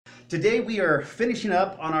Today we are finishing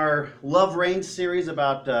up on our Love Reigns series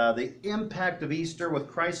about the impact of Easter with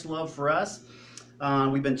Christ's love for us.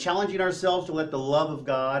 We've been challenging ourselves to let the love of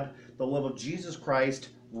God, the love of Jesus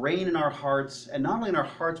Christ, reign in our hearts, and not only in our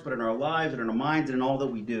hearts, but in our lives and in our minds and in all that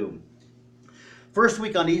we do. First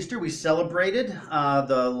week on Easter, we celebrated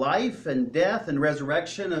the life and death and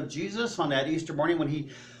resurrection of Jesus on that Easter morning when he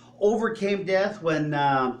overcame death, when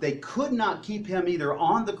they could not keep him either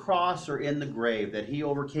on the cross or in the grave, that he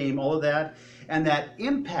overcame all of that. And that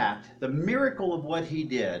impact, the miracle of what he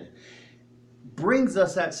did, brings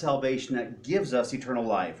us that salvation that gives us eternal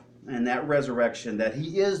life and that resurrection, that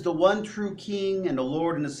he is the one true King and the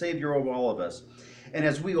Lord and the Savior of all of us. And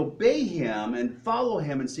as we obey him and follow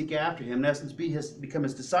him and seek after him, in essence become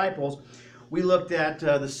his disciples, we looked at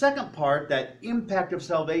the second part, that impact of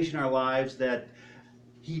salvation in our lives, that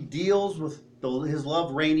he deals with his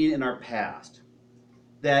love reigning in our past.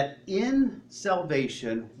 That in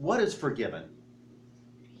salvation, what is forgiven?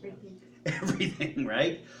 Everything,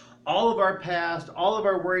 right? All of our past, all of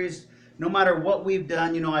our worries, no matter what we've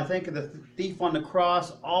done. You know, I think of the thief on the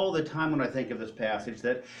cross all the time when I think of this passage,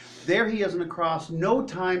 that there he is on the cross, no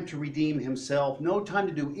time to redeem himself, no time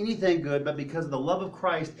to do anything good, but because of the love of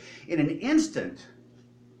Christ, in an instant,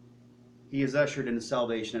 he is ushered into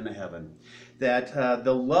salvation into heaven. That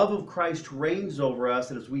the love of Christ reigns over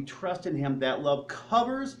us, and as we trust in him, that love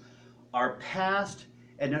covers our past,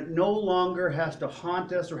 and it no longer has to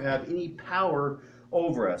haunt us or have any power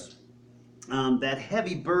over us. That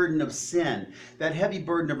heavy burden of sin, that heavy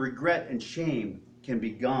burden of regret and shame can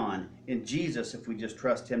be gone in Jesus if we just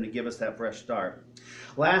trust him to give us that fresh start.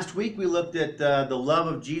 Last week we looked at the love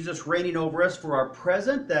of Jesus reigning over us for our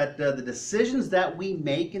present, that the decisions that we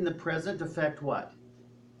make in the present affect what?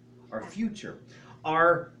 Our future.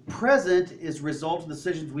 Our present is a result of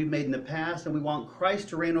decisions we've made in the past, and we want Christ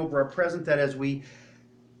to reign over our present, that as we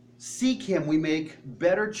seek him, we make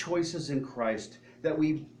better choices in Christ, that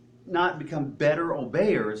we not become better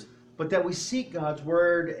obeyers, but that we seek God's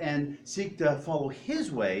word and seek to follow his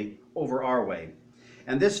way over our way.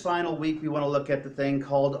 And this final week, we want to look at the thing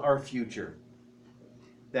called our future.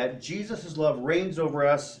 That Jesus' love reigns over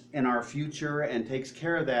us in our future and takes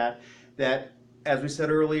care of that. That, as we said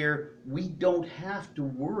earlier, we don't have to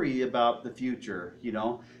worry about the future. You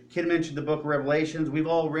know, Ken mentioned the book of Revelations. We've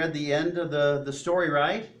all read the end of the story,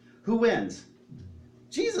 right? Who wins?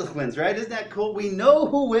 Jesus wins, right? Isn't that cool? We know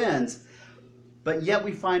who wins, but yet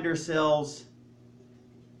we find ourselves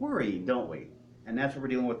worrying, don't we? And that's what we're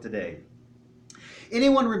dealing with today.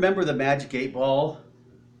 Anyone remember the Magic 8 Ball?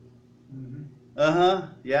 Mm-hmm.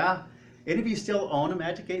 Yeah? Any of you still own a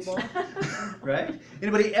Magic 8 Ball? Right?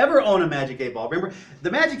 Anybody ever own a Magic 8 Ball? Remember,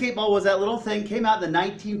 the Magic 8 Ball was that little thing, came out in the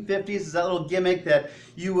 1950s. It's that little gimmick that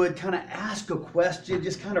you would kind of ask a question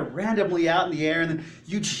just kind of randomly out in the air, and then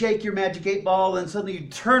you'd shake your Magic 8 Ball, and suddenly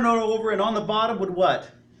you'd turn it over, and on the bottom would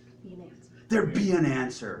what? Be an answer. There'd be an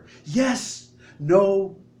answer. Yes,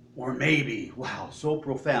 no, or maybe. Wow, so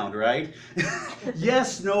profound, right?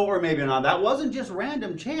 Yes, no, or maybe not. That wasn't just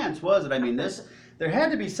random chance, was it? I mean, there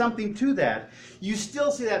had to be something to that. You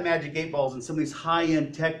still see that Magic 8 Balls in some of these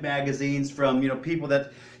high-end tech magazines from, people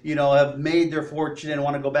that, have made their fortune and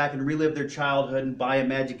want to go back and relive their childhood and buy a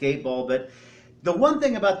Magic 8 Ball. But the one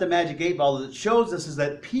thing about the Magic 8 Ball that shows us is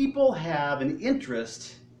that people have an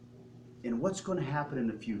interest in what's going to happen in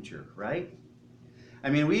the future, right? I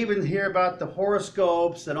mean, we even hear about the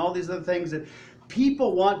horoscopes and all these other things that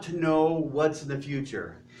people want to know what's in the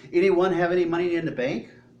future. Anyone have any money in the bank?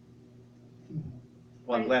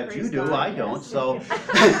 Well, I'm glad you do. I don't. So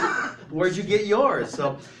where'd you get yours?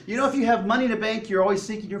 So, if you have money in the bank, you're always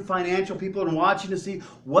seeking your financial people and watching to see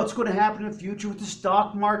what's going to happen in the future with the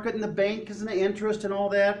stock market and the bank and the interest and all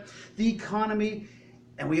that, the economy.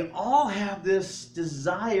 And we all have this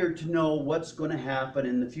desire to know what's going to happen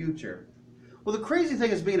in the future. Well, the crazy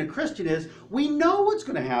thing as being a Christian is we know what's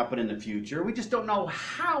going to happen in the future. We just don't know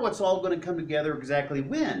how it's all going to come together, exactly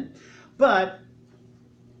when. But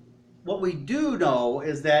what we do know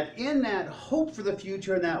is that in that hope for the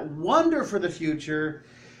future and that wonder for the future,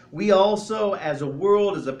 we also, as a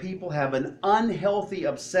world, as a people, have an unhealthy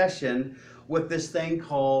obsession with this thing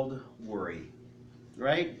called worry,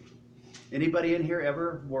 right? Anybody in here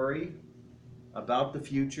ever worry about the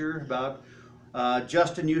future? About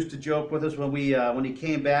Justin used to joke with us when he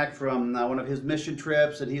came back from one of his mission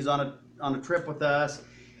trips, and he's on a trip with us.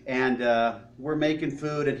 And we're making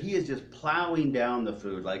food, and he is just plowing down the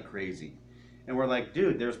food like crazy. And we're like,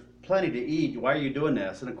 dude, there's plenty to eat. Why are you doing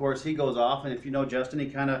this? And of course, he goes off, and if you know Justin, he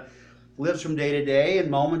kind of lives from day to day and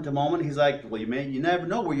moment to moment. He's like, well, you never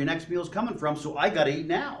know where your next meal's coming from, so I got to eat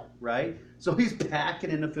now. right? So he's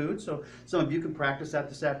packing in the food. So some of you can practice that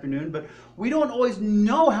this afternoon. But we don't always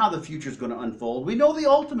know how the future is going to unfold. We know the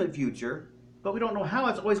ultimate future, but we don't know how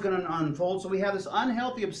it's always going to unfold. So we have this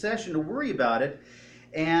unhealthy obsession to worry about it.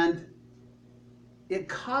 And it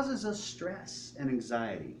causes us stress and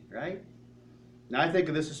anxiety, right? Now, I think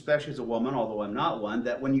of this especially as a woman, although I'm not one,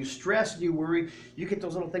 that when you stress and you worry, you get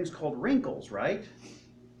those little things called wrinkles, right?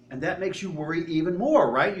 And that makes you worry even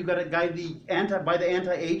more, right? You've got to buy the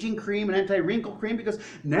anti-aging cream and anti-wrinkle cream because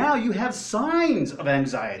now you have signs of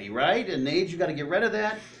anxiety, right? And age, you got to get rid of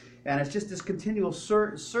that. And it's just this continual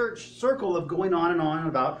circle of going on and on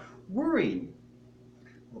about worrying.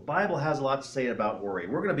 The Bible has a lot to say about worry.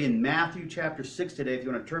 We're going to be in Matthew chapter 6 today, if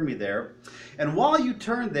you want to turn me there. And while you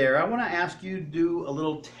turn there, I want to ask you to do a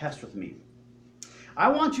little test with me. I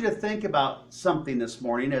want you to think about something this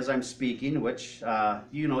morning as I'm speaking, which,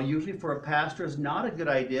 usually for a pastor is not a good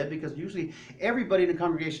idea because usually everybody in the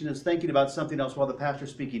congregation is thinking about something else while the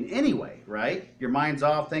pastor's speaking anyway, right? Your mind's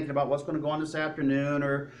off thinking about what's going to go on this afternoon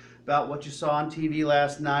or about what you saw on TV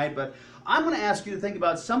last night. But I'm going to ask you to think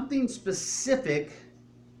about something specific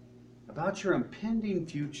about your impending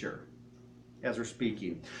future as we're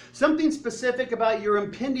speaking. Something specific about your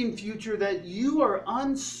impending future that you are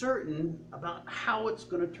uncertain about how it's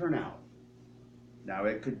going to turn out. Now,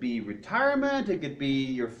 it could be retirement, it could be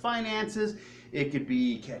your finances, it could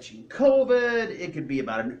be catching COVID, it could be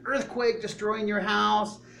about an earthquake destroying your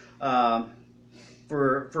house.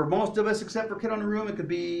 For most of us, except for Kid on the Room, it could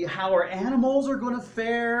be how our animals are going to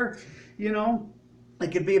fare.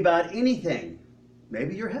 It could be about anything,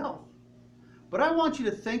 maybe your health. But I want you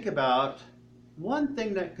to think about one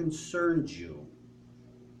thing that concerns you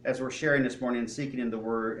as we're sharing this morning and seeking into the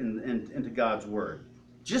Word, into God's Word.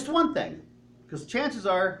 Just one thing. Because chances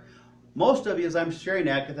are, most of you, as I'm sharing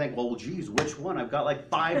that, can think, well, geez, which one? I've got like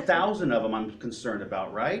 5,000 of them I'm concerned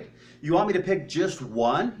about, right? You want me to pick just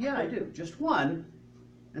one? Yeah, I do. Just one.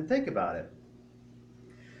 And think about it.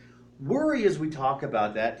 Worry, as we talk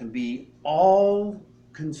about that, can be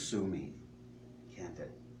all-consuming, can't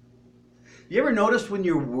it? You ever notice when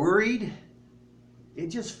you're worried, it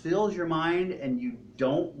just fills your mind and you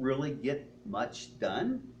don't really get much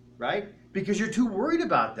done, right? Because you're too worried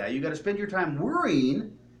about that. You got to spend your time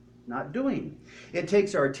worrying, not doing. It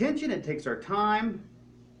takes our attention, it takes our time,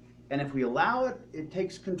 and if we allow it, it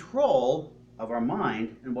takes control of our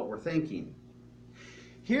mind and what we're thinking.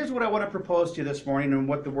 Here's what I want to propose to you this morning and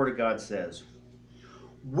what the Word of God says.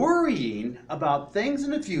 Worrying about things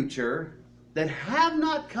in the future that have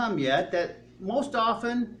not come yet, that most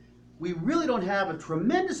often we really don't have a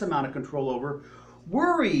tremendous amount of control over,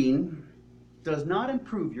 worrying does not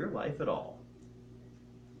improve your life at all,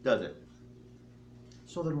 does it?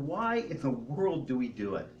 So then why in the world do we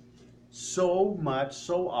do it? So much,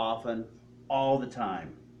 so often, all the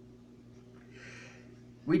time.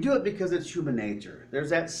 We do it because it's human nature.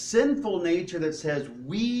 There's that sinful nature that says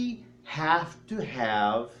we have to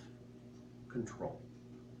have control,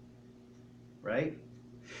 right?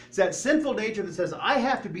 It's that sinful nature that says I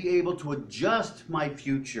have to be able to adjust my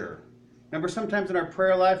future. Remember, sometimes in our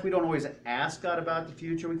prayer life, we don't always ask God about the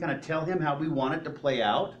future. We kind of tell Him how we want it to play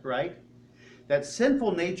out, right? That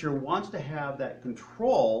sinful nature wants to have that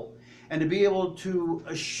control and to be able to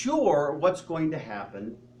assure what's going to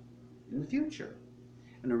happen in the future.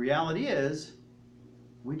 And the reality is,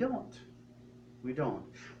 we don't. We don't.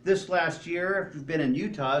 This last year, if you've been in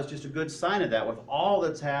Utah, is just a good sign of that with all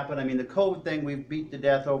that's happened. I mean, the COVID thing we've beat to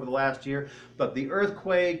death over the last year, but the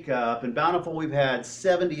earthquake up in Bountiful, we've had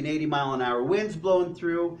 70 and 80 mile an hour winds blowing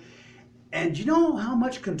through. And you know how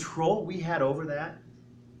much control we had over that?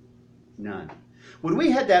 None. When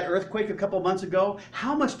we had that earthquake a couple months ago,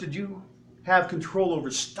 how much did you have control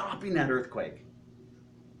over stopping that earthquake?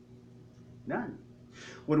 None.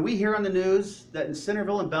 When we hear on the news that in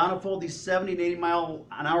Centerville and Bountiful, these 70 and 80 mile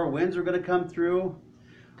an hour winds are going to come through,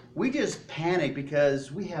 we just panic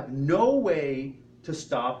because we have no way to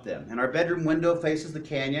stop them. And our bedroom window faces the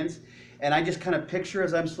canyons, and I just kind of picture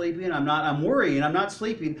as I'm sleeping, I'm worrying, I'm not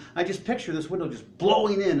sleeping, I just picture this window just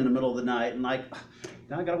blowing in the middle of the night, and like,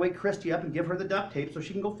 now I got to wake Christy up and give her the duct tape so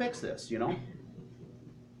she can go fix this,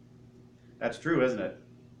 That's true, isn't it?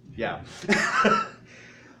 Yeah.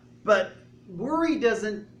 But worry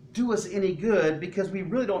doesn't do us any good because we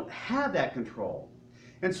really don't have that control.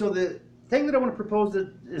 And so the thing that I want to propose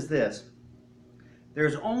is this.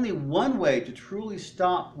 There's only one way to truly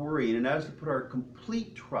stop worrying, and that is to put our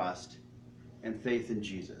complete trust and faith in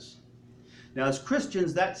Jesus. Now, as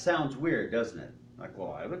Christians, that sounds weird, doesn't it? Like,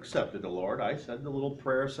 well, I've accepted the Lord. I said the little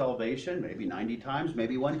prayer of salvation, maybe 90 times,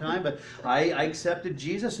 maybe one time, but I accepted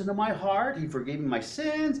Jesus into my heart. He forgave me my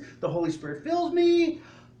sins. The Holy Spirit fills me.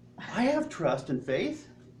 I have trust and faith.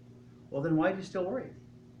 Well, then why do you still worry?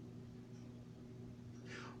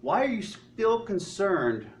 Why are you still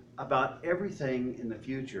concerned about everything in the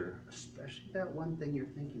future, especially that one thing you're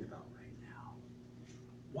thinking about right now?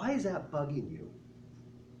 Why is that bugging you?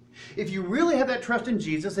 If you really have that trust in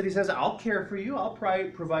Jesus that he says, I'll care for you, I'll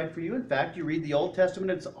provide for you. In fact, you read the Old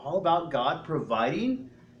Testament, it's all about God providing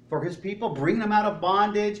for his people, bringing them out of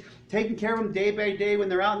bondage, taking care of them day by day when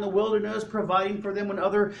they're out in the wilderness, providing for them when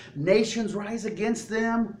other nations rise against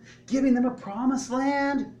them, giving them a promised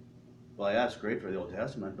land. Well, yeah, that's great for the Old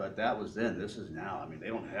Testament, but that was then. This is now. I mean, they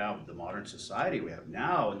don't have the modern society we have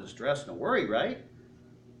now and the stress and the worry, right?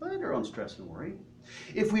 They have their own stress and worry.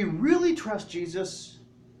 If we really trust Jesus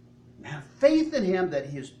and have faith in him that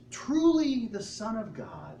he is truly the Son of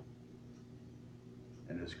God,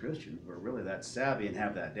 and as Christians, we're really that savvy and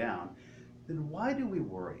have that down, then why do we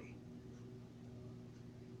worry?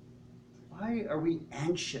 Why are we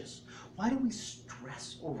anxious? Why do we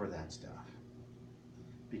stress over that stuff?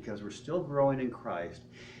 Because we're still growing in Christ.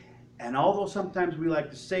 And although sometimes we like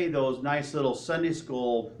to say those nice little Sunday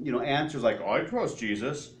school, answers like, oh, I trust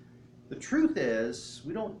Jesus, the truth is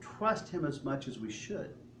we don't trust him as much as we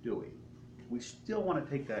should, do we? We still want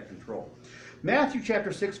to take that control. Matthew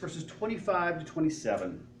chapter 6, verses 25 to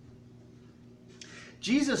 27.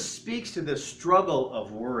 Jesus speaks to this struggle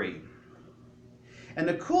of worry. And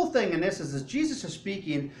the cool thing in this is, as Jesus is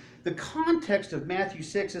speaking, the context of Matthew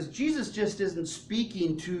 6 is Jesus just isn't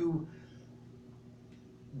speaking to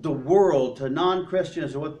the world, to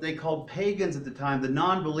non-Christians, or what they called pagans at the time, the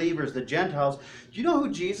non-believers, the Gentiles. Do you know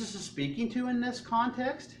who Jesus is speaking to in this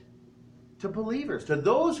context? To believers, to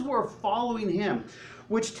those who are following him,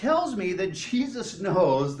 which tells me that Jesus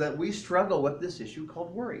knows that we struggle with this issue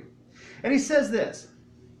called worry. And he says this,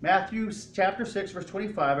 Matthew chapter 6, verse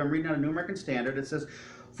 25, I'm reading out a New American Standard. It says,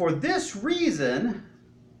 for this reason,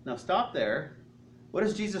 now stop there. What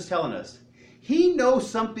is Jesus telling us? He knows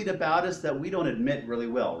something about us that we don't admit really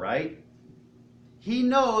well, right? He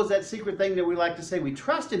knows that secret thing that we like to say we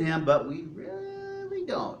trust in him, but we really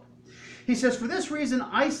don't. He says, for this reason,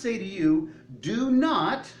 I say to you, do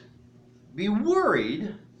not be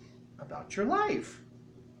worried about your life,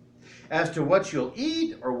 as to what you'll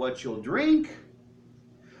eat or what you'll drink,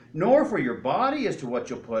 nor for your body as to what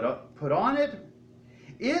you'll put on it.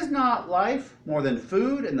 Is not life more than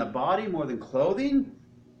food and the body more than clothing?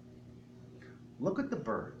 Look at the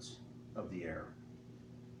birds of the air.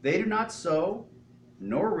 They do not sow,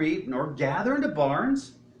 nor reap, nor gather into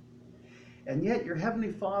barns, and yet your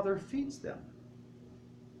heavenly Father feeds them.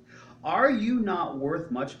 Are you not worth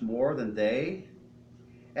much more than they?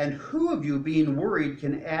 And who of you, being worried,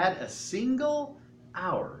 can add a single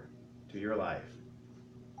hour to your life?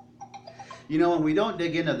 When we don't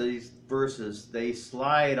dig into these verses, they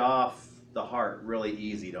slide off the heart really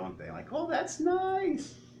easy, don't they? Like, oh, that's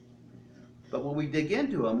nice. But when we dig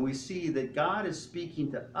into them, we see that God is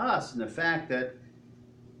speaking to us, and the fact that,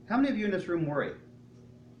 how many of you in this room worry?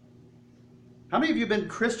 How many of you have been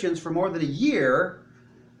Christians for more than a year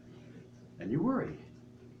and you worry?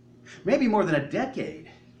 Maybe more than a decade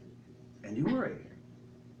and you worry.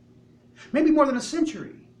 Maybe more than a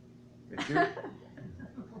century. Richard?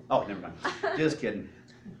 Oh, never mind. Just kidding.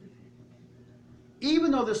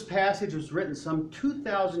 Even though this passage was written some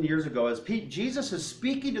 2,000 years ago, as Jesus is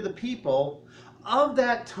speaking to the people of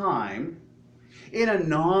that time in a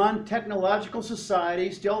non-technological society,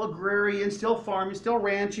 still agrarian, still farming, still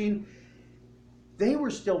ranching, they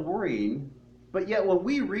were still worrying. But yet when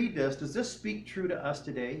we read this, does this speak true to us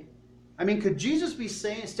today? I mean, could Jesus be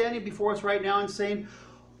standing before us right now and saying,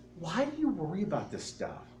 why do you worry about this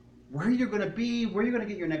stuff? Where you're going to be, where you're going to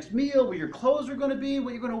get your next meal, where your clothes are going to be,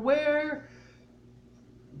 what you're going to wear?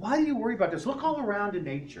 Why do you worry about this? Look all around in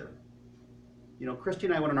nature. Christy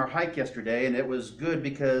and I went on our hike yesterday, and it was good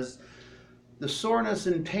because the soreness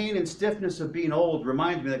and pain and stiffness of being old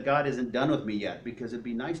reminds me that God isn't done with me yet, because it'd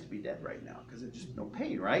be nice to be dead right now because it's just no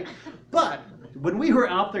pain, right? But when we were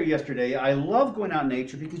out there yesterday, I love going out in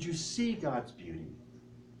nature because you see God's beauty.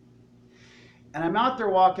 And I'm out there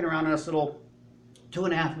walking around on this little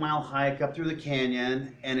 2.5 mile hike up through the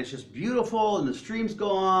canyon, and it's just beautiful, and the streams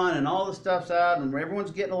go on, and all the stuff's out, and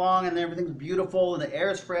everyone's getting along, and everything's beautiful, and the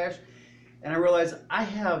air is fresh. And I realize I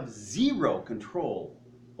have zero control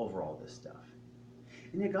over all this stuff.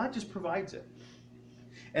 And yet God just provides it.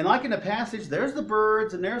 And like in the passage, there's the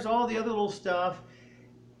birds, and there's all the other little stuff,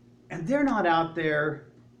 and they're not out there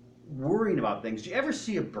worrying about things. Do you ever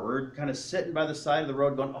see a bird kind of sitting by the side of the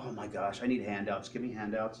road going, oh my gosh, I need handouts, give me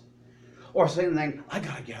handouts? Or saying, I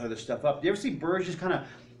gotta gather this stuff up. Do you ever see birds just kind of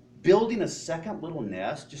building a second little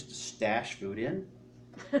nest just to stash food in?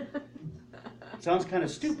 Sounds kind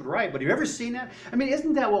of stupid, right? But have you ever seen that? I mean,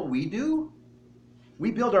 isn't that what we do?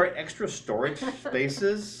 We build our extra storage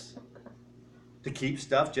spaces to keep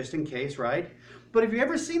stuff just in case, right? But have you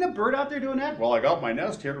ever seen a bird out there doing that? Well, I got my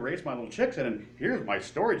nest here to raise my little chicks in, and here's my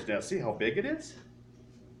storage nest. See how big it is?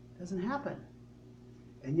 Doesn't happen.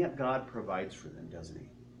 And yet God provides for them, doesn't he?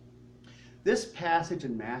 This passage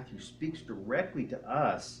in Matthew speaks directly to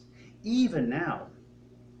us, even now.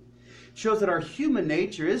 It shows that our human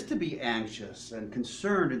nature is to be anxious and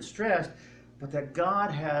concerned and stressed, but that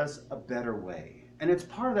God has a better way. And it's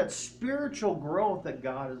part of that spiritual growth that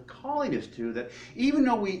God is calling us to, that even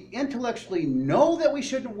though we intellectually know that we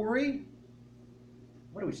shouldn't worry,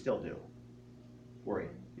 what do we still do? Worry.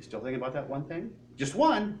 You still thinking about that one thing? Just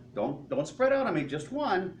one. Don't spread out on me. Just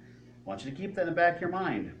one. I want you to keep that in the back of your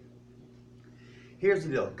mind. Here's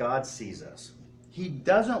the deal. God sees us. He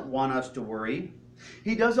doesn't want us to worry.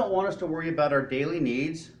 He doesn't want us to worry about our daily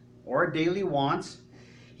needs or our daily wants.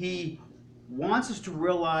 He wants us to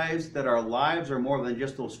realize that our lives are more than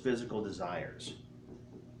just those physical desires.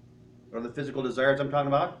 What are the physical desires I'm talking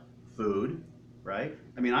about? Food, right?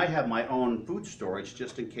 I mean, I have my own food storage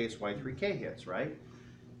just in case Y3K hits, right?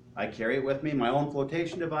 I carry it with me, my own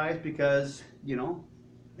flotation device, because,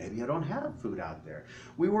 maybe I don't have food out there.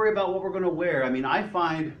 We worry about what we're going to wear. I mean, I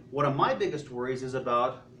find one of my biggest worries is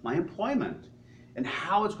about my employment and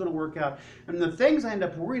how it's going to work out. And the things I end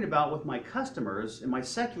up worrying about with my customers in my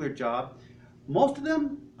secular job, most of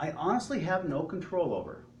them I honestly have no control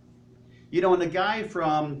over. When the guy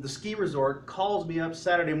from the ski resort calls me up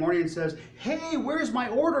Saturday morning and says, "Hey, where's my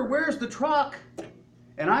order? Where's the truck?"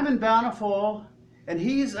 And I'm in Bountiful, and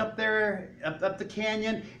he's up there, up the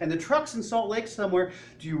canyon, and the truck's in Salt Lake somewhere.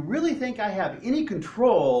 Do you really think I have any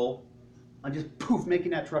control on just poof,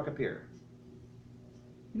 making that truck appear?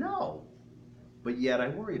 No. But yet I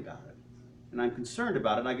worry about it. And I'm concerned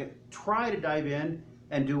about it. And I try to dive in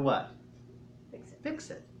and do what?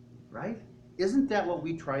 Fix it, right? Isn't that what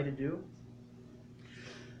we try to do?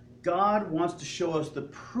 God wants to show us the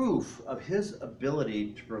proof of his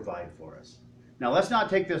ability to provide for us. Now, let's not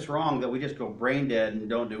take this wrong that we just go brain dead and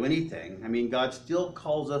don't do anything. I mean, God still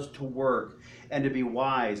calls us to work and to be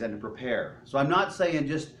wise and to prepare. So I'm not saying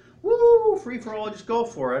just, woo, free for all, just go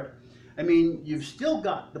for it. I mean, you've still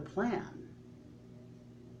got the plan,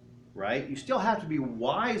 right? You still have to be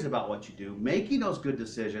wise about what you do, making those good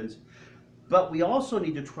decisions. But we also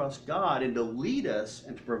need to trust God and to lead us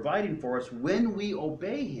and to providing for us when we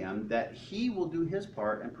obey him, that he will do his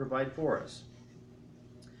part and provide for us.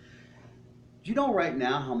 Do you know right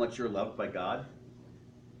now how much you're loved by God?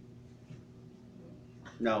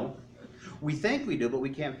 No. We think we do, but we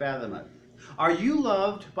can't fathom it. Are you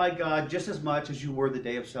loved by God just as much as you were the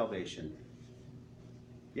day of salvation?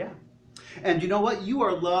 Yeah. And you know what? You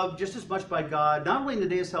are loved just as much by God, not only in the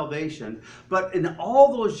day of salvation, but in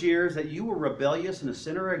all those years that you were rebellious and a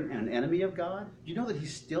sinner and an enemy of God. Do you know that he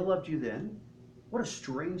still loved you then? What a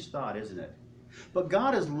strange thought, isn't it? But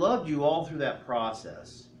God has loved you all through that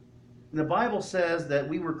process. And the Bible says that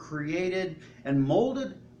we were created and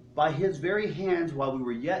molded by his very hands while we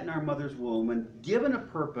were yet in our mother's womb and given a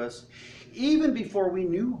purpose even before we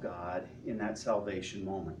knew God in that salvation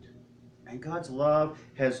moment. And God's love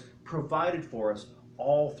has provided for us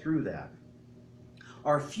all through that.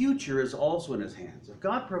 Our future is also in his hands. If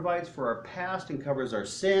God provides for our past and covers our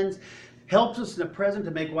sins, helps us in the present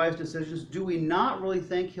to make wise decisions, do we not really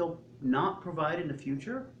think he'll not provide in the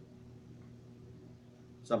future?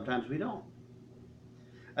 Sometimes we don't.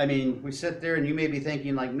 I mean, we sit there and you may be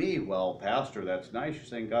thinking like me, well, Pastor, that's nice. You're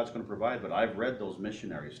saying God's going to provide, but I've read those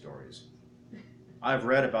missionary stories. I've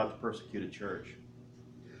read about the persecuted church.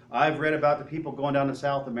 I've read about the people going down to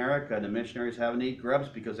South America and the missionaries having to eat grubs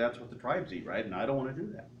because that's what the tribes eat, right? And I don't want to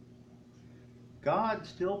do that. God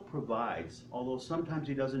still provides, although sometimes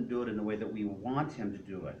he doesn't do it in the way that we want him to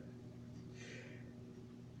do it.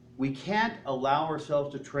 We can't allow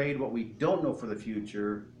ourselves to trade what we don't know for the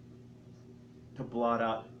future to blot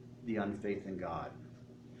out the unfaith in God.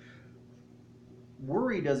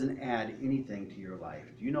 Worry doesn't add anything to your life.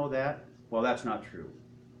 Do you know that? Well, that's not true.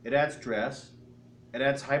 It adds stress. It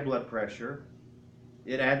adds high blood pressure.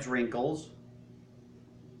 It adds wrinkles.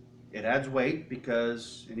 It adds weight,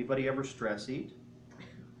 because anybody ever stress eat?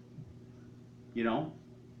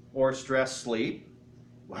 Or stress sleep?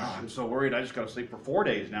 Wow, I'm so worried I just got to sleep for 4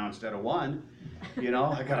 days now instead of 1.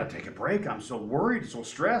 I got to take a break. I'm so worried, so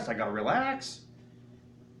stressed. I got to relax.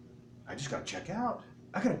 I just got to check out.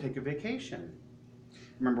 I got to take a vacation.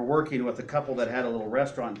 I remember working with a couple that had a little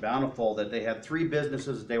restaurant in Bountiful that they had 3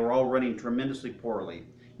 businesses. They were all running tremendously poorly.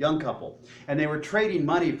 young couple, and they were trading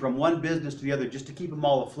money from one business to the other just to keep them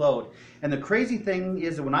all afloat. And the crazy thing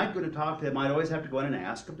is that when I'd go to talk to them, I'd always have to go in and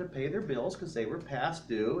ask them to pay their bills because they were past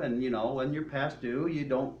due. And you know, when you're past due, you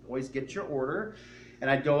don't always get your order. And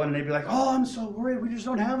I'd go in and they'd be like, oh, I'm so worried, we just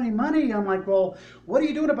don't have any money. I'm like, well, what are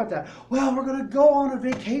you doing about that? Well, we're going to go on a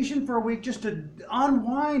vacation for a week just to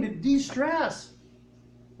unwind and de-stress.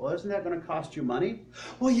 Well, isn't that going to cost you money?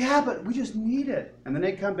 Well, yeah, but we just need it. And then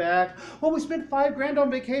they come back, well, we spent $5,000 on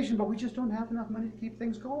vacation, but we just don't have enough money to keep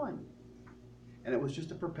things going. And it was just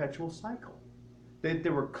a perpetual cycle. They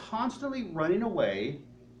were constantly running away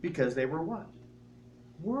because they were what?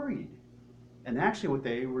 Worried. And actually what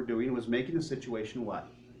they were doing was making the situation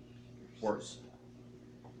what? Worse.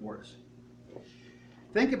 Worse.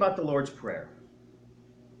 Think about the Lord's Prayer.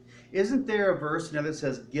 Isn't there a verse in there that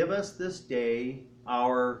says, give us this day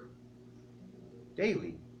our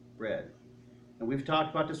daily bread? And we've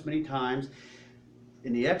talked about this many times.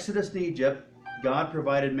 In the Exodus in Egypt, God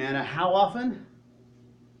provided manna how often?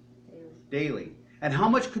 Daily. And how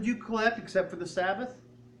much could you collect except for the Sabbath?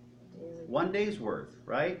 Daily. 1 day's worth,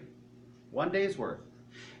 right? 1 day's worth.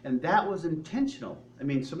 And that was intentional. I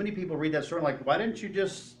mean, so many people read that story like, why didn't you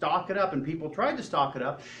just stock it up? And people tried to stock it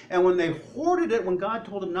up. And when they hoarded it, when God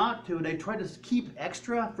told them not to, and they tried to keep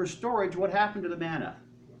extra for storage, what happened to the manna?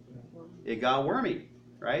 It got wormy,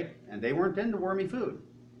 right? And they weren't into wormy food,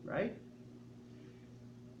 right?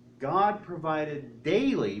 God provided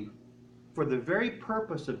daily for the very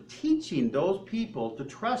purpose of teaching those people to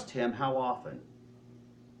trust Him how often?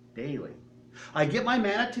 Daily. I get my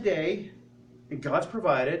manna today, and God's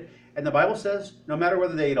provided, and the Bible says no matter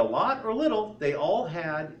whether they ate a lot or little, they all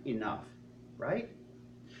had enough, right?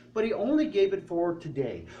 But He only gave it for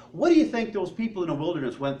today. What do you think those people in the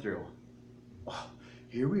wilderness went through? Oh,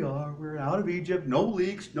 here we are, we're out of Egypt, no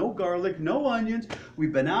leeks, no garlic, no onions.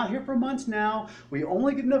 We've been out here for months now. We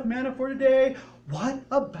only get enough manna for today. What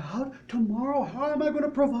about tomorrow? How am I going to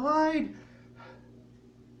provide?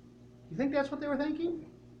 You think that's what they were thinking?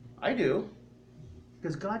 I do.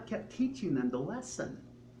 Because God kept teaching them the lesson,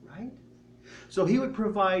 right? So He would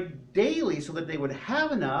provide daily so that they would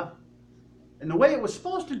have enough. And the way it was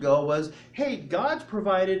supposed to go was, hey, God's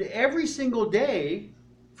provided every single day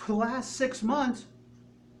for the last 6 months.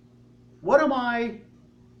 What am I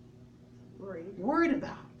worried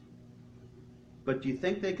about? But do you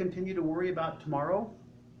think they continue to worry about tomorrow?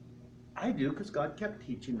 I do, because God kept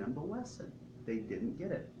teaching them the lesson. They didn't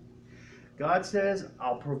get it. God says,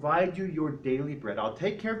 I'll provide you your daily bread. I'll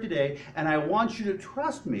take care of today, and I want you to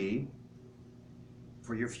trust me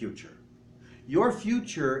for your future. Your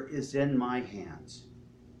future is in my hands.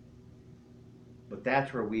 But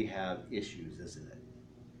that's where we have issues, isn't it?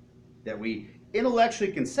 That we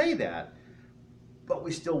intellectually can say that, but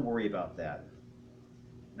we still worry about that.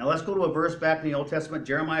 Now let's go to a verse back in the Old Testament,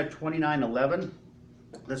 Jeremiah 29:11.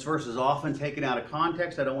 This verse is often taken out of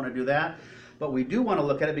context. I don't want to do that. But we do want to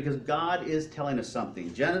look at it because God is telling us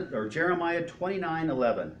something. Jeremiah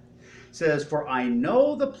 29:11 says, for I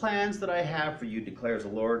know the plans that I have for you, declares the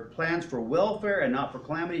Lord, plans for welfare and not for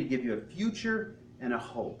calamity, to give you a future and a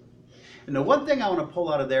hope. And the one thing I want to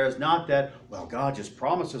pull out of there is not that, well, God just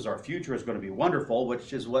promises our future is going to be wonderful,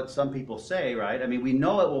 which is what some people say, right? I mean, we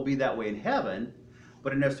know it will be that way in heaven,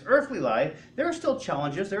 but in this earthly life, there are still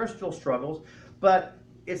challenges, there are still struggles, but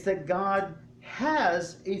it's that God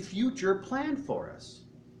has a future plan for us.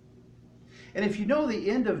 And if you know the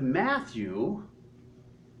end of Matthew,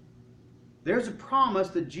 there's a promise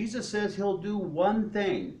that Jesus says He'll do one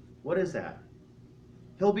thing. What is that?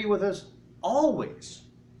 He'll be with us always,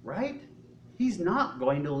 right? He's not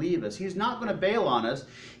going to leave us. He's not going to bail on us.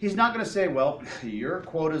 He's not going to say, well, your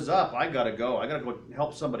quota's up. I got to go. I got to go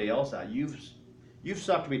help somebody else out. You've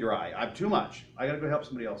sucked me dry. I'm too much. I got to go help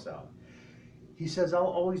somebody else out. He says, I'll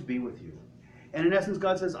always be with you. And in essence,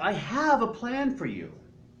 God says, I have a plan for you.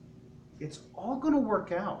 It's all going to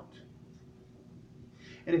work out.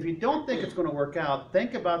 And if you don't think it's going to work out,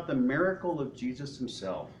 think about the miracle of Jesus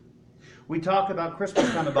Himself. We talk about Christmas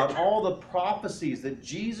time about all the prophecies that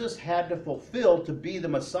Jesus had to fulfill to be the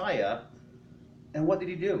Messiah. And what did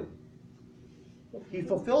He do? He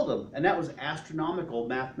fulfilled them. And that was astronomical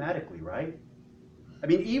mathematically, right? I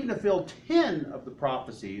mean, even to fill 10 of the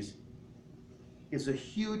prophecies is a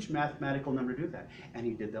huge mathematical number to do that. And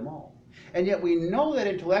He did them all. And yet we know that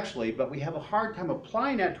intellectually, but we have a hard time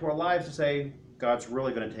applying that to our lives to say, God's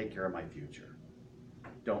really going to take care of my future.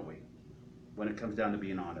 Don't we? When it comes down to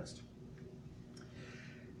being honest.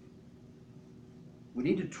 We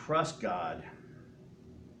need to trust God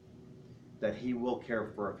that He will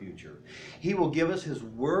care for our future. He will give us His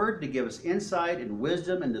word to give us insight and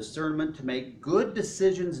wisdom and discernment to make good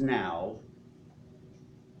decisions now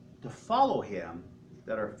to follow him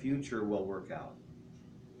that our future will work out.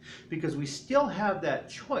 Because we still have that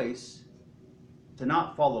choice to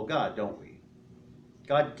not follow God, don't we?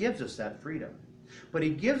 God gives us that freedom. But he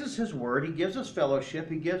gives us his word, he gives us fellowship,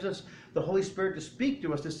 he gives us the Holy Spirit to speak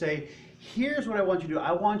to us, to say, here's what I want you to do.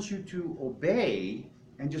 I want you to obey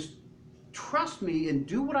and just trust me and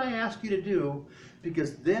do what I ask you to do,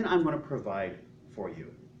 because then I'm going to provide for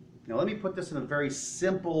you. Now let me put this in a very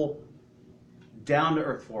simple,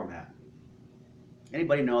 down-to-earth format.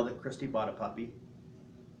 Anybody know that Christy bought a puppy?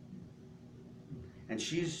 And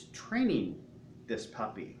she's training this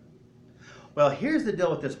puppy. Well, here's the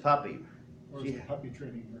deal with this puppy. Or is the puppy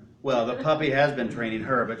training her? Well, the puppy has been training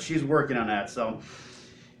her, but she's working on that. So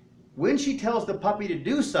when she tells the puppy to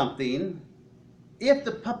do something, if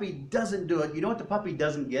the puppy doesn't do it, you know what the puppy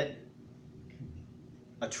doesn't get?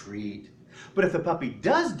 A treat. But if the puppy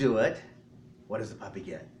does do it, what does the puppy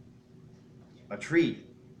get? A treat.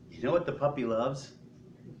 You know what the puppy loves?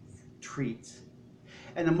 Treats.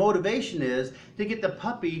 And the motivation is to get the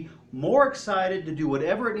puppy more excited to do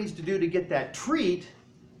whatever it needs to do to get that treat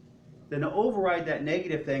than to override that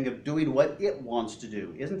negative thing of doing what it wants to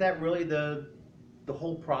do. Isn't that really the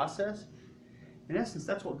whole process? In essence,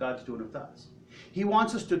 that's what God's doing with us. He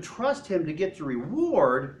wants us to trust him to get the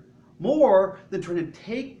reward more than trying to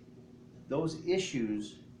take those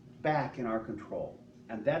issues back in our control.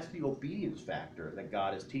 And that's the obedience factor that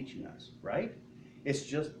God is teaching us, right? It's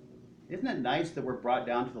just, isn't it nice that we're brought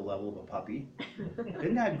down to the level of a puppy?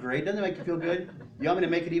 Isn't that great? Doesn't that make you feel good? You want me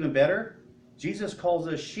to make it even better? Jesus calls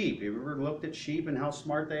us sheep. Have you ever looked at sheep and how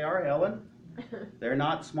smart they are, Helen? They're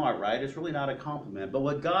not smart, right? It's really not a compliment. But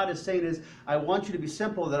what God is saying is, I want you to be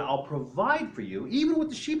simple, that I'll provide for you. Even with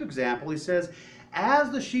the sheep example, he says,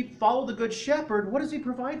 as the sheep follow the good shepherd, what does he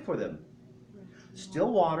provide for them?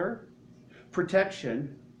 Still water,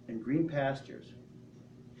 protection, and green pastures.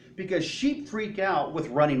 Because sheep freak out with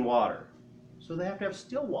running water. So they have to have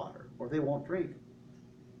still water, or they won't drink.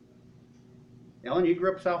 Ellen, you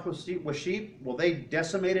grew up south with sheep. Will they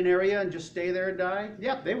decimate an area and just stay there and die?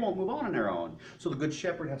 Yep, they won't move on their own. So the good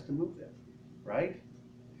shepherd has to move them, right?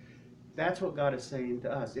 That's what God is saying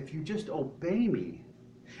to us. If you just obey me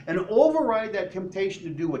and override that temptation to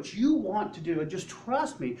do what you want to do and just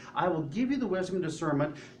trust me, I will give you the wisdom and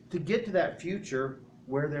discernment to get to that future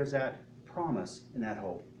where there's that promise and that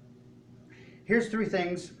hope. Here's 3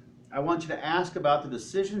 things I want you to ask about the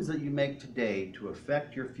decisions that you make today to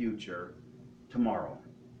affect your future tomorrow.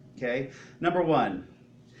 Okay? Number 1,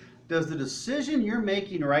 does the decision you're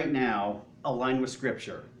making right now align with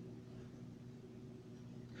Scripture?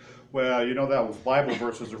 Well, you know, those Bible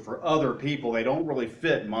verses are for other people. They don't really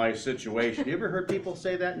fit my situation. You ever heard people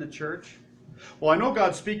say that in the church? Well, I know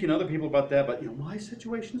God's speaking to other people about that, but, my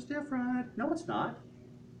situation's different. No, it's not.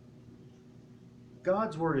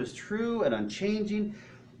 God's word is true and unchanging.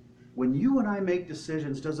 When you and I make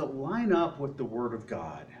decisions, does it line up with the word of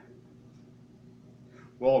God?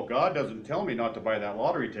 Well, God doesn't tell me not to buy that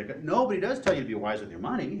lottery ticket. Nobody does tell you to be wise with your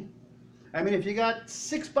money. I mean, if you got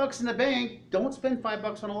 $6 in the bank, don't spend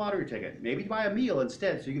 $5 on a lottery ticket. Maybe buy a meal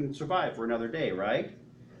instead so you can survive for another day, right?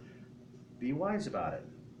 Be wise about it.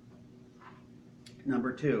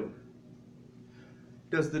 Number 2,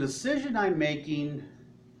 does the decision I'm making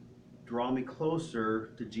draw me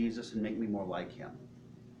closer to Jesus and make me more like him?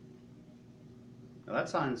 Now that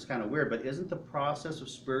sounds kind of weird, but isn't the process of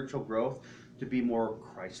spiritual growth to be more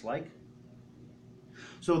Christ-like?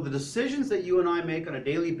 So the decisions that you and I make on a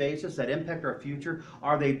daily basis that impact our future,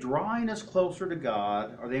 are they drawing us closer to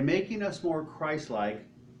God? Are they making us more Christ-like?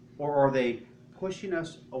 Or are they pushing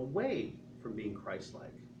us away from being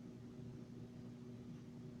Christ-like?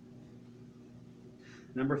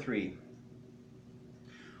 Number 3,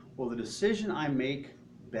 will the decision I make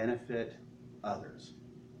benefit others?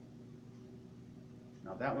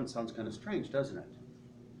 Now that one sounds kind of strange, doesn't it?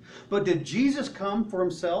 But did Jesus come for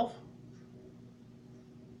himself?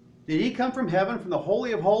 Did he come from heaven, from the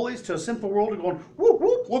Holy of Holies, to a sinful world and going, whoop,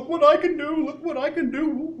 whoop, look what I can do, look what I can do,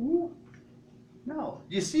 whoop, whoop? No.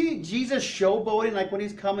 You see Jesus showboating, like when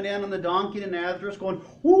he's coming in on the donkey in Nazareth, going,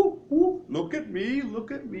 whoop, whoop, look at me,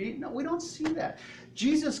 look at me. No, we don't see that.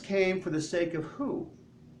 Jesus came for the sake of who?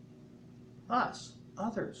 Us,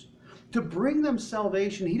 others. To bring them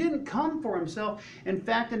salvation. He didn't come for himself. In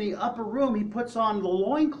fact, in the upper room, he puts on the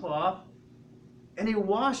loincloth and he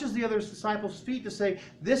washes the other disciples' feet to say,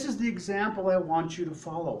 this is the example I want you to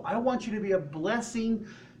follow. I want you to be a blessing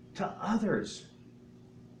to others.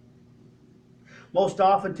 Most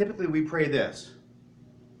often, typically, we pray this: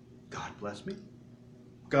 God bless me.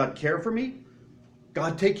 God care for me.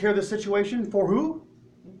 God take care of the situation. For who?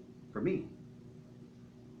 For me.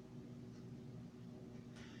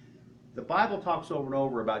 The Bible talks over and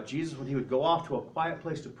over about Jesus when he would go off to a quiet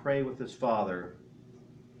place to pray with his Father.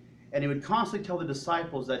 And he would constantly tell the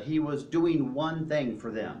disciples that he was doing one thing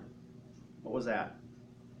for them. What was that?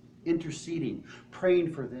 Interceding,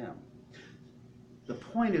 praying for them. The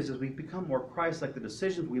point is, as we become more Christ-like, the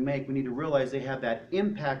decisions we make, we need to realize they have that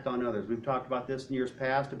impact on others. We've talked about this in years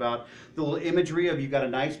past, about the little imagery of you've got a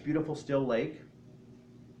nice, beautiful, still lake.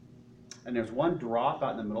 And there's one drop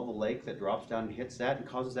out in the middle of the lake that drops down and hits that and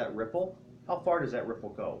causes that ripple. How far does that ripple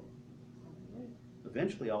go?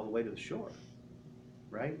 Eventually all the way to the shore,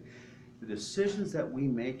 right? The decisions that we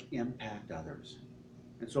make impact others.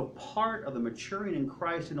 And so part of the maturing in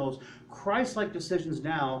Christ and those Christ-like decisions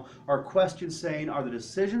now are questions saying, are the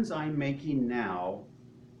decisions I'm making now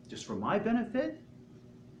just for my benefit?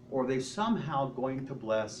 Or are they somehow going to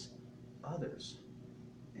bless others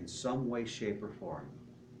in some way, shape, or form?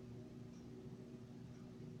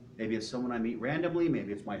 Maybe it's someone I meet randomly,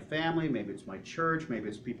 maybe it's my family, maybe it's my church, maybe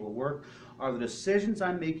it's people at work. Are the decisions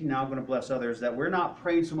I'm making now going to bless others, that we're not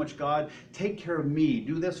praying so much, God, take care of me,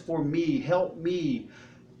 do this for me, help me,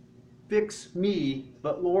 fix me,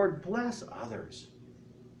 but Lord, bless others.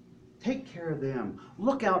 Take care of them.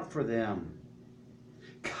 Look out for them.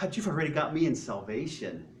 God, you've already got me in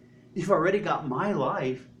salvation. You've already got my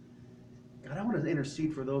life. God, I want to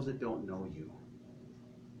intercede for those that don't know you,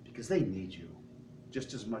 because they need you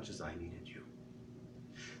just as much as I needed you.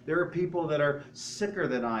 There are people that are sicker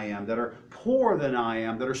than I am, that are poorer than I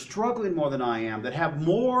am, that are struggling more than I am, that have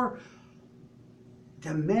more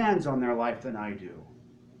demands on their life than I do.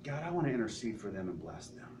 God, I want to intercede for them and bless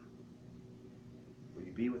them. Will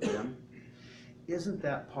you be with them? Isn't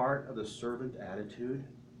that part of the servant attitude?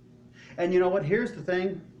 And you know what? Here's the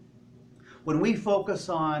thing. When we focus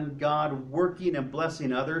on God working and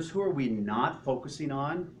blessing others, who are we not focusing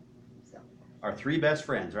on? Our three best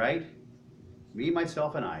friends, right? Me,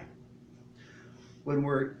 myself, and I. When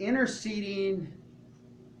we're interceding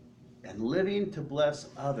and living to bless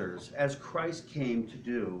others as Christ came to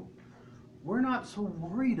do, we're not so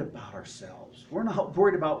worried about ourselves. We're not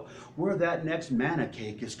worried about where that next manna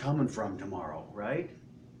cake is coming from tomorrow, right?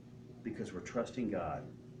 Because we're trusting God.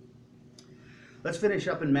 Let's finish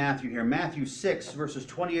up in Matthew here. Matthew 6, verses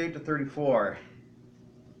 28 to 34.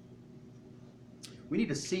 We need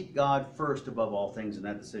to seek God first above all things in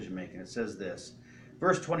that decision making. It says this,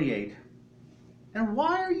 verse 28, "And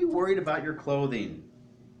why are you worried about your clothing?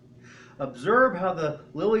 Observe how the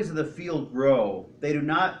lilies of the field grow. They do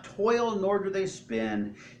not toil, nor do they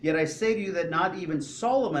spin. Yet I say to you that not even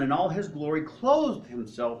Solomon in all his glory clothed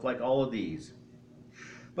himself like all of these.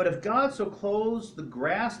 But if God so clothes the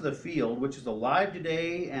grass of the field, which is alive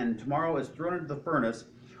today and tomorrow is thrown into the furnace,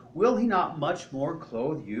 will he not much more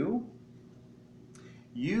clothe you?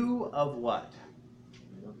 You of what?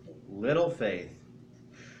 Little faith.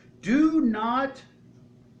 Do not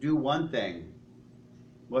do one thing."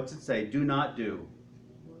 What's it say? Do not do.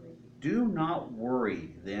 Do not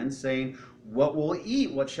worry, then, saying, "What will we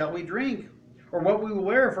eat? What shall we drink? Or what we will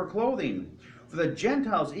wear for clothing? For the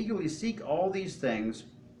Gentiles eagerly seek all these things,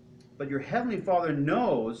 but your heavenly Father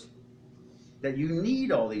knows that you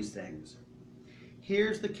need all these things."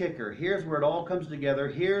 Here's the kicker. Here's where it all comes together.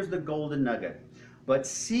 Here's the golden nugget. "But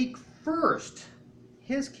seek first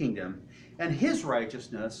his kingdom and his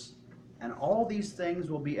righteousness, and all these things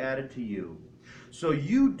will be added to you. So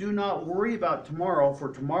you do not worry about tomorrow,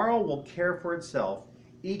 for tomorrow will care for itself.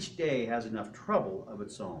 Each day has enough trouble of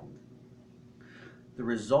its own." The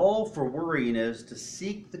resolve for worrying is to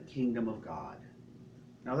seek the kingdom of God.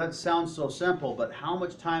 Now that sounds so simple, but how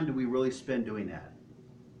much time do we really spend doing that?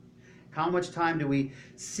 How much time do we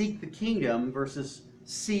seek the kingdom versus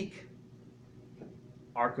seek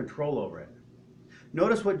our control over it?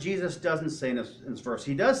 Notice what Jesus doesn't say in this verse.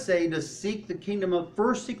 He does say to seek the kingdom of,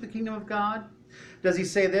 first seek the kingdom of God. Does he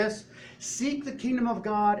say this? Seek the kingdom of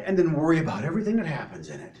God and then worry about everything that happens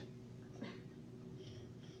in it.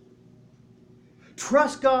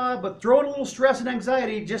 Trust God, but throw in a little stress and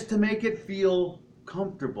anxiety just to make it feel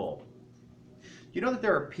comfortable. You know that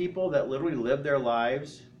there are people that literally live their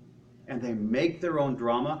lives and they make their own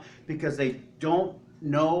drama because they don't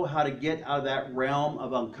know how to get out of that realm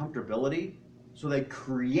of uncomfortability. So they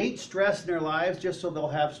create stress in their lives just so they'll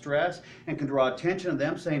have stress and can draw attention to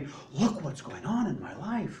them saying, "Look what's going on in my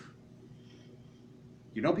life."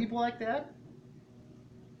 You know people like that?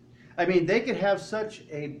 I mean, they could have such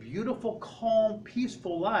a beautiful, calm,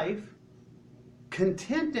 peaceful life,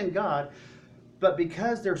 content in God, but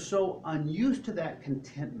because they're so unused to that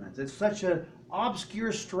contentment, it's such an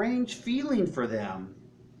obscure, strange feeling for them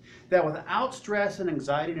that without stress and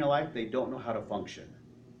anxiety in their life, they don't know how to function.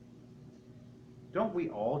 Don't we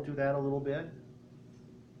all do that a little bit?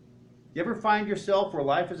 You ever find yourself where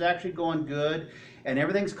life is actually going good and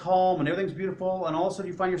everything's calm and everything's beautiful, and all of a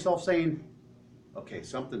sudden you find yourself saying, okay,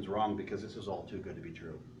 something's wrong because this is all too good to be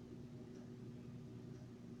true.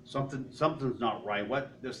 Something's not right.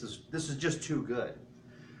 This is just too good.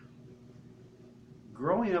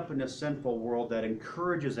 Growing up in a sinful world that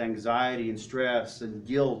encourages anxiety and stress and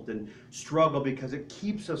guilt and struggle because it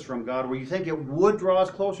keeps us from God, where you think it would draw us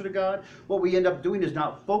closer to God, what we end up doing is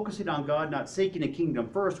not focusing on God, not seeking the kingdom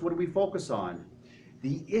first. What do we focus on?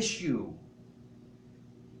 The issue.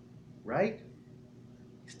 Right?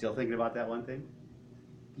 Still thinking about that one thing?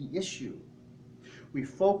 The issue. We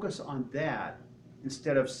focus on that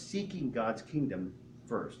instead of seeking God's kingdom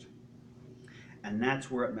first. And that's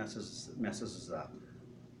where it messes us up.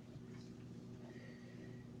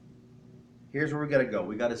 Here's where we got to go.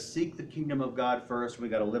 We got to seek the kingdom of God first. We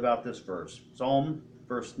got to live out this verse. Psalm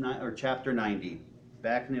chapter 90,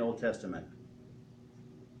 back in the Old Testament.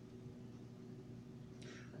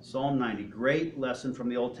 Psalm 90, great lesson from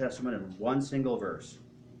the Old Testament in one single verse.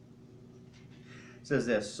 It says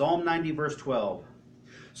this, Psalm 90, verse 12.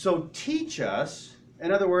 So teach us,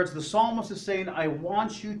 in other words, the psalmist is saying, I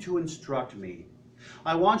want you to instruct me.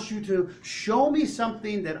 I want you to show me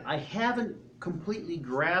something that I haven't completely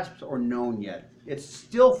grasped or known yet. It's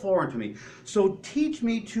still foreign to me. So teach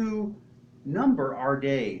me to number our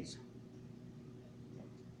days.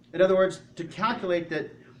 In other words, to calculate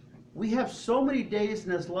that we have so many days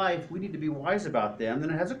in this life, we need to be wise about them.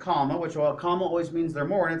 Then it has a comma, which a comma always means there are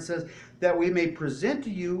more, and it says that we may present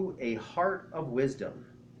to you a heart of wisdom.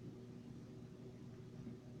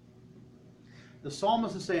 The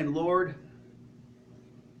psalmist is saying, Lord,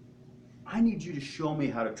 I need you to show me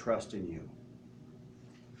how to trust in you.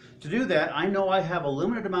 To do that, I know I have a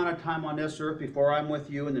limited amount of time on this earth before I'm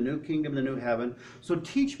with you in the new kingdom, the new heaven. So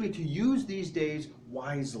teach me to use these days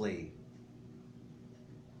wisely,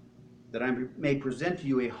 that I may present to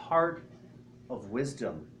you a heart of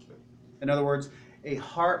wisdom. In other words, a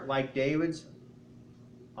heart like David's,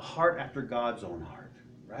 a heart after God's own heart,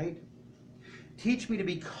 right? Teach me to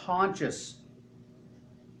be conscious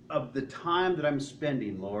of the time that I'm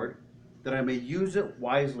spending, Lord, that I may use it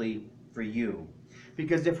wisely for you.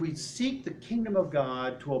 Because if we seek the kingdom of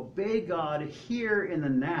God, to obey God here in the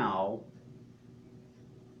now,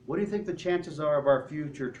 what do you think the chances are of our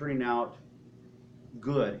future turning out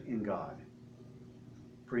good in God?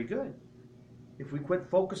 Pretty good. If we quit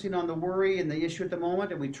focusing on the worry and the issue at the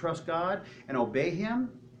moment and we trust God and obey Him,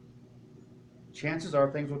 chances are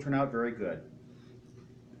things will turn out very good.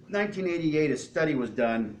 1988, a study was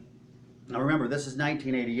done. Now remember, this is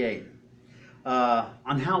 1988.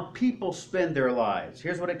 On how people spend their lives.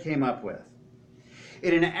 Here's what it came up with.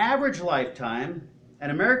 In an average lifetime,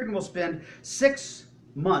 an American will spend 6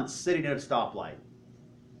 months sitting at a stoplight.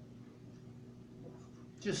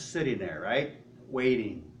 Just sitting there, right?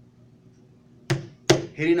 Waiting.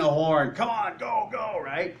 Hitting a horn. Come on, go, go,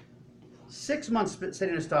 right? 6 months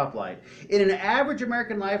sitting at a stoplight. In an average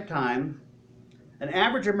American lifetime, an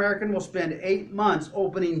average American will spend 8 months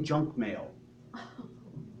opening junk mail.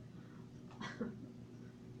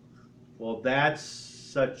 Well, that's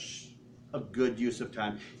such a good use of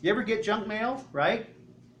time. You ever get junk mail, right?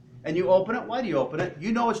 And you open it. Why do you open it?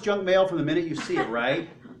 You know it's junk mail from the minute you see it, right?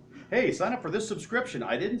 Hey, sign up for this subscription.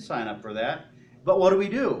 I didn't sign up for that. But what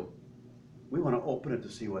do? We want to open it to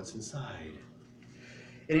see what's inside.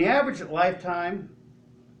 In the average lifetime,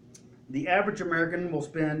 the average American will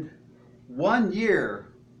spend 1 year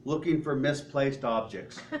looking for misplaced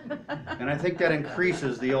objects. And I think that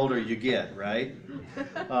increases the older you get, right?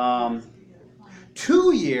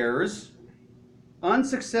 2 years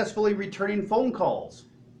unsuccessfully returning phone calls.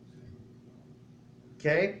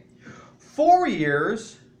 Okay? 4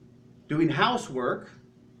 years doing housework.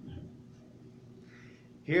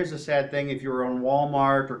 Here's the sad thing, if you were on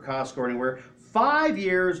Walmart or Costco or anywhere, 5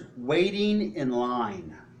 years waiting in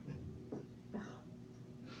line.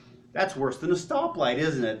 That's worse than a stoplight,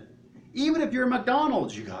 isn't it? Even if you're at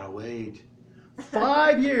McDonald's, you gotta wait.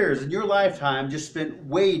 5 years in your lifetime just spent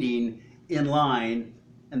waiting in line,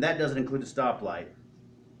 and that doesn't include a stoplight.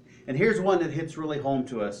 And here's one that hits really home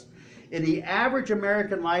to us. In the average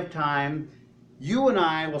American lifetime, you and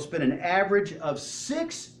I will spend an average of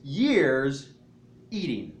 6 years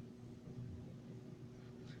eating.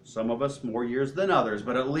 Some of us more years than others,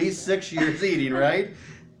 but at least 6 years eating, right?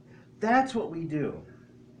 That's what we do.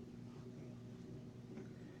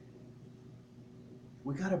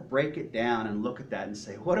 We got to break it down and look at that and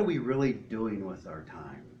say, what are we really doing with our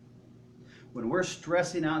time? When we're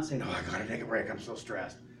stressing out and saying, oh, I got to take a break, I'm so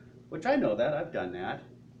stressed. Which I know that, I've done that.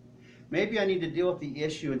 Maybe I need to deal with the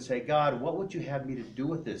issue and say, God, what would you have me to do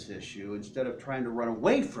with this issue instead of trying to run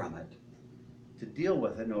away from it? to deal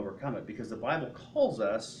with it and overcome it, because the Bible calls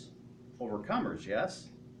us overcomers, yes?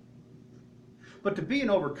 But to be an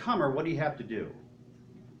overcomer, what do you have to do?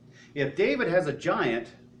 If David has a giant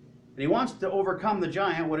and he wants to overcome the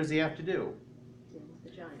giant, what does he have to do? Deal with the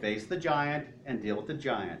giant. Face the giant and deal with the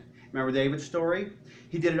giant. Remember David's story?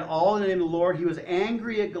 He did it all in the name of the Lord. He was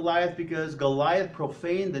angry at Goliath because Goliath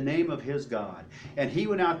profaned the name of his God. And he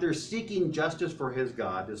went out there seeking justice for his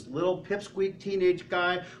God. This little pipsqueak teenage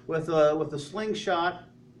guy with a slingshot,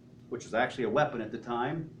 which was actually a weapon at the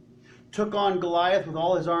time, took on Goliath with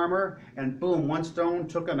all his armor, and boom, one stone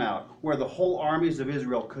took him out, where the whole armies of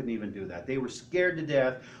Israel couldn't even do that. They were scared to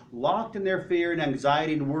death, locked in their fear and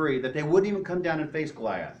anxiety and worry that they wouldn't even come down and face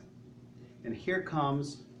Goliath. And here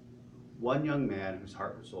comes one young man whose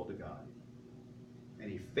heart was sold to God.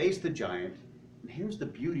 And he faced the giant, and here's the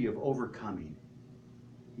beauty of overcoming.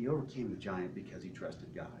 He overcame the giant because he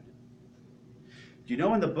trusted God. Do you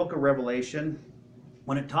know in the book of Revelation,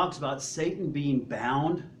 when it talks about Satan being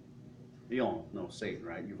bound, you all know Satan,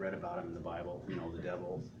 right? You've read about him in the Bible. You know, the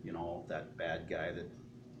devil, you know, that bad guy that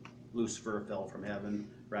Lucifer fell from heaven,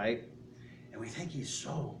 right? And we think he's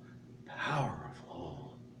so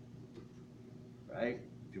powerful, right?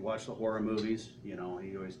 If you watch the horror movies, you know,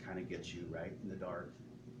 he always kind of gets you, right, in the dark.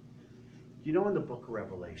 You know, in the book of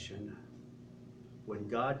Revelation, when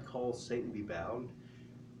God calls Satan to be bound,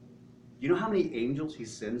 you know how many angels he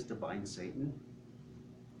sends to bind Satan?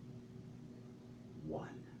 One.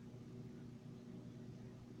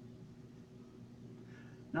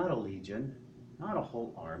 Not a legion, not a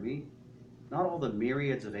whole army, not all the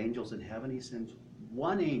myriads of angels in heaven. He sends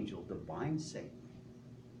one angel to bind Satan.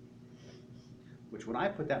 Which, when I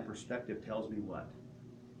put that in perspective, tells me what?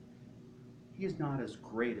 He's not as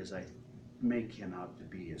great as I make him out to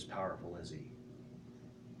be, as powerful as he.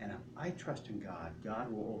 And if I trust in God,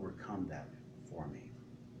 God will overcome that for me.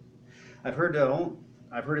 I've heard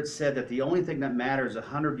it said that the only thing that matters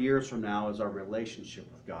 100 years from now is our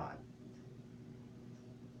relationship with God.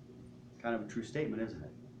 Kind of a true statement, isn't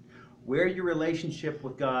it? Where your relationship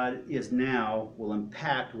with God is now will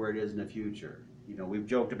impact where it is in the future. You know, we've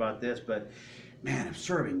joked about this, but man, if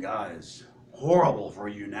serving God is horrible for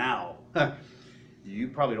you now, you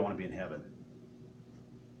probably don't want to be in heaven.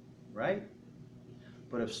 Right?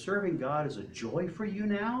 But if serving God is a joy for you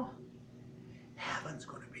now, heaven's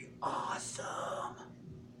going to be awesome.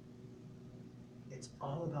 It's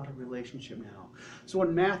all about a relationship now. So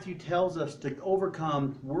when Matthew tells us to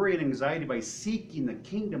overcome worry and anxiety by seeking the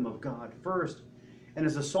kingdom of God first, and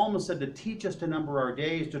as the psalmist said, to teach us to number our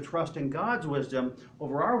days, to trust in God's wisdom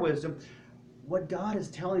over our wisdom, what God is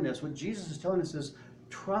telling us, what Jesus is telling us is,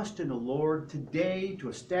 trust in the Lord today to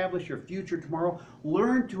establish your future tomorrow.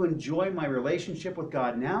 Learn to enjoy my relationship with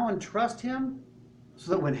God now and trust Him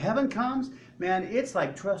so that when heaven comes, man, it's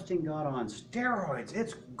like trusting God on steroids.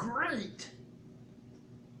 It's great.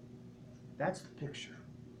 That's the picture.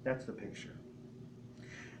 That's the picture.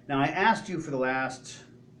 Now, I asked you for the last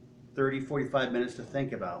 30, 45 minutes to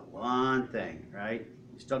think about one thing, right?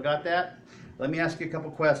 You still got that? Let me ask you a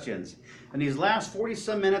couple questions. In these last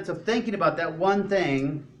 40-some minutes of thinking about that one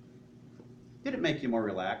thing, did it make you more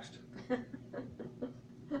relaxed?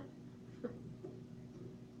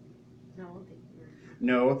 No, thank you.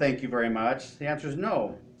 No, thank you very much. The answer is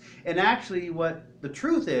no. And actually, what the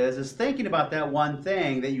truth is thinking about that one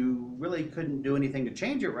thing that you really couldn't do anything to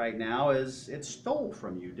change it right now is it stole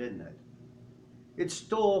from you, didn't it? It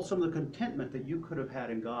stole some of the contentment that you could have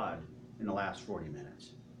had in God in the last 40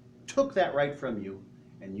 minutes. Took that right from you,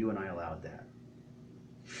 and you and I allowed that.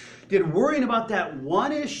 Did worrying about that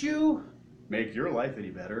one issue make your life any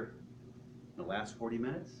better in the last 40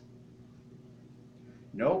 minutes?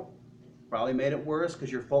 Nope. Probably made it worse because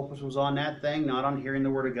your focus was on that thing, not on hearing the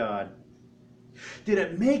Word of God. Did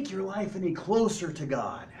it make your life any closer to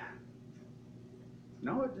God?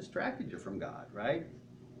 No, it distracted you from God, right?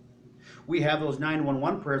 We have those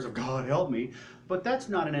 911 prayers of God help me, but that's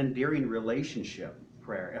not an endearing relationship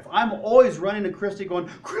prayer. If I'm always running to Christy going,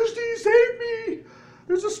 Christy, save me!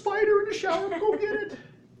 There's a spider in the shower, go get it.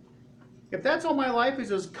 If that's all my life is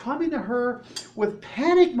just coming to her with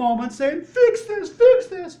panic moments saying, fix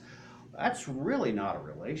this, that's really not a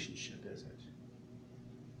relationship, is it?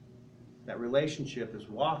 That relationship is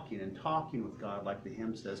walking and talking with God, like the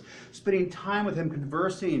hymn says, spending time with Him,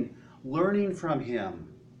 conversing, learning from Him.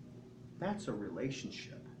 That's a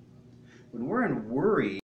relationship. When we're in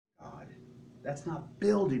worry, God, that's not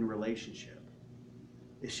building relationship.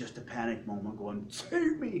 It's just a panic moment going,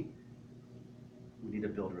 save me. We need to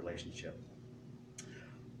build a relationship.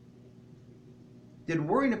 Did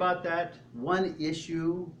worrying about that one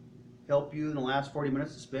issue help you in the last 40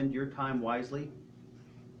 minutes to spend your time wisely?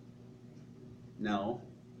 No.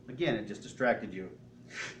 Again, it just distracted you.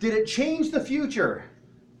 Did it change the future?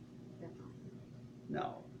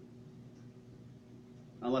 No.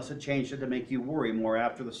 Unless it changed it to make you worry more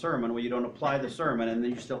after the sermon, where you don't apply the sermon and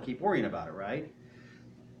then you still keep worrying about it, right?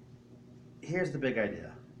 Here's the big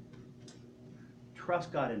idea.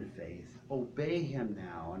 Trust God in faith. Obey Him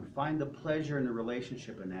now and find the pleasure and the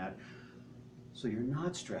relationship in that, so you're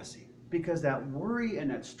not stressing. Because that worry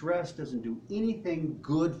and that stress doesn't do anything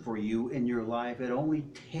good for you in your life. It only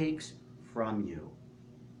takes from you.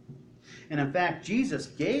 And in fact, Jesus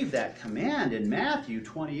gave that command in Matthew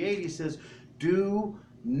 28. He says, do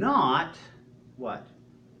not, what?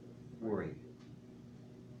 Worry.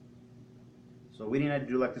 So we need to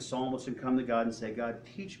do like the psalmist and come to God and say, God,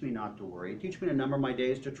 teach me not to worry. Teach me to number my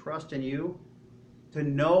days, to trust in you, to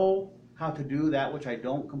know how to do that which I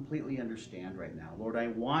don't completely understand right now. Lord, I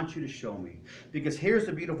want you to show me. Because here's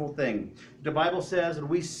the beautiful thing. The Bible says that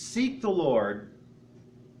we seek the Lord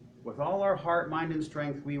with all our heart, mind, and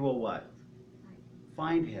strength, we will what?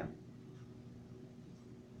 Find Him.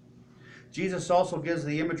 Jesus also gives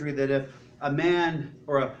the imagery that if a man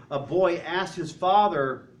or a boy asks his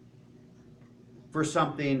father for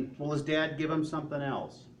something, will his dad give him something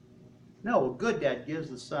else? No, a good dad gives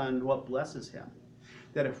the son what blesses him.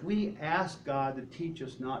 That if we ask God to teach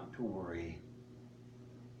us not to worry,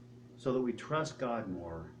 so that we trust God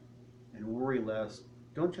more and worry less,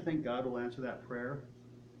 don't you think God will answer that prayer?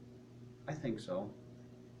 I think so.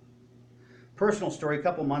 Personal story, a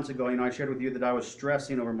couple months ago, I shared with you that I was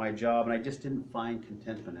stressing over my job and I just didn't find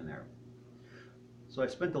contentment in there. So I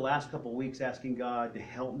spent the last couple weeks asking God to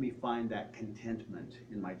help me find that contentment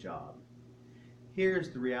in my job.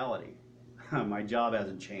 Here's the reality. My job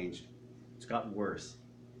hasn't changed. It's gotten worse.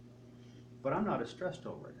 But I'm not as stressed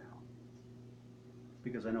over it now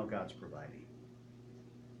because I know God's providing.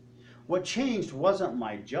 What changed wasn't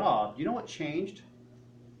my job. You know what changed?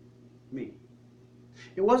 Me.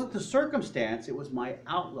 It wasn't the circumstance, it was my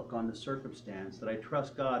outlook on the circumstance, that I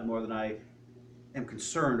trust God more than I am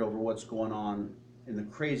concerned over what's going on in the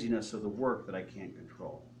craziness of the work that I can't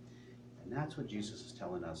control. And that's what Jesus is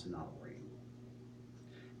telling us in not worrying.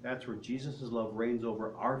 That's where Jesus' love reigns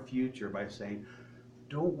over our future by saying,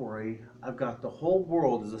 don't worry, I've got the whole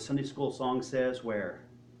world, as the Sunday school song says, where?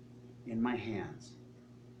 In my hands.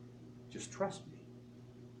 Just trust me,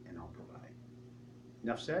 and I'll provide.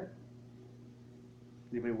 Enough said?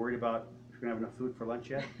 Anybody worried about if we're going to have enough food for lunch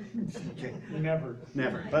yet? Okay. Never.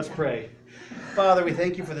 Never. Let's pray. Father, we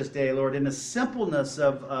thank you for this day, Lord. In the simpleness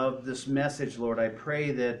of this message, Lord, I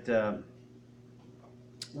pray that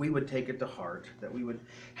we would take it to heart, that we would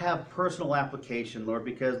have personal application, Lord,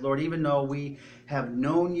 because, Lord, even though we have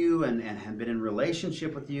known you and have been in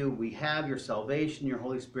relationship with you, we have your salvation, your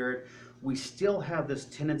Holy Spirit, we still have this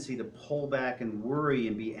tendency to pull back and worry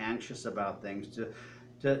and be anxious about things, to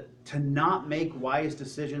not make wise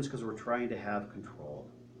decisions because we're trying to have control.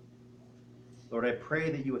 Lord, I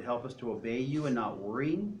pray that you would help us to obey you and not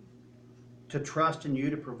worrying, to trust in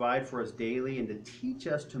you to provide for us daily, and to teach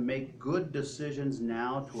us to make good decisions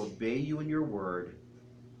now, to obey you in your word,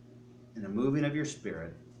 in the moving of your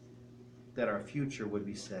Spirit, that our future would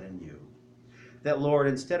be set in you. That, Lord,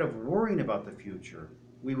 instead of worrying about the future,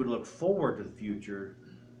 we would look forward to the future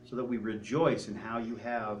so that we rejoice in how you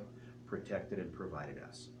have protected and provided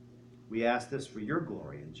us. We ask this for your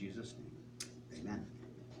glory in Jesus' name. Amen.